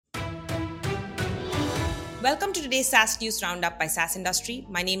Welcome to today's SaaS News Roundup by SaaS Industry.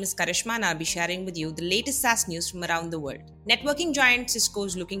 My name is Karishma and I'll be sharing with you the latest SaaS news from around the world. Networking giant Cisco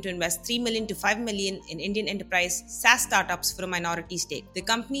is looking to invest $3 million to $5 million in Indian enterprise SaaS startups for a minority stake. The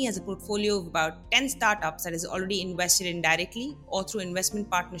company has a portfolio of about 10 startups that is already invested in directly or through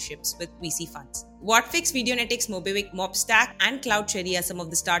investment partnerships with VC funds. Whatfix, Videonetics, Mobivic, Mobstack, and CloudCherry are some of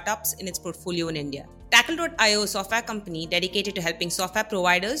the startups in its portfolio in India. Tackle.io, a software company dedicated to helping software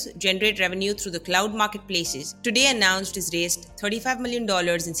providers generate revenue through the cloud marketplaces, today announced it's raised $35 million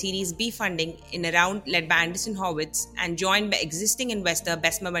in Series B funding in a round led by Andreessen Horowitz and joined by existing investor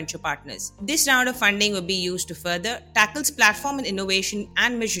Bessemer Venture Partners. This round of funding will be used to further Tackle's platform and innovation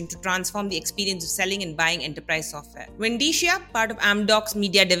and mission to transform the experience of selling and buying enterprise software. Vindicia, part of Amdoc's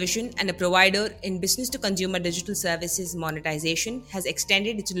media division and a provider in business-to-consumer digital services monetization, has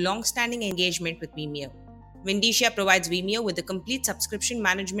extended its long-standing engagement with Vimeo. Vindicia provides Vimeo with a complete subscription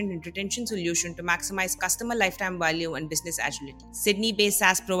management and retention solution to maximize customer lifetime value and business agility. Sydney-based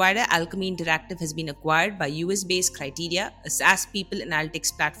SaaS provider Alchemy Interactive has been acquired by US-based Criteria, a SaaS people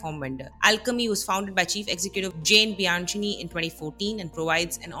analytics platform vendor. Alchemy was founded by Chief Executive Jane Bianchini in 2014 and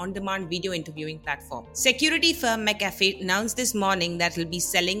provides an on-demand video interviewing platform. Security firm McAfee announced this morning that it will be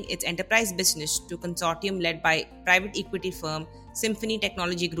selling its enterprise business to a consortium led by private equity firm Symphony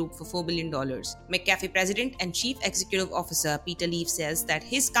Technology Group for $4 billion. McAfee President and Chief Executive Officer Peter Leaf says that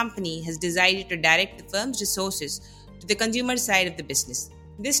his company has decided to direct the firm's resources to the consumer side of the business.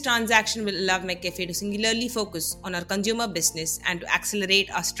 This transaction will allow McAfee to singularly focus on our consumer business and to accelerate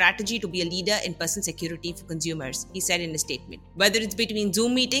our strategy to be a leader in personal security for consumers, he said in a statement. Whether it's between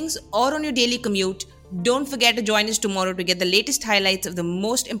Zoom meetings or on your daily commute, don't forget to join us tomorrow to get the latest highlights of the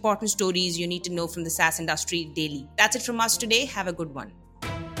most important stories you need to know from the SaaS industry daily. That's it from us today. Have a good one.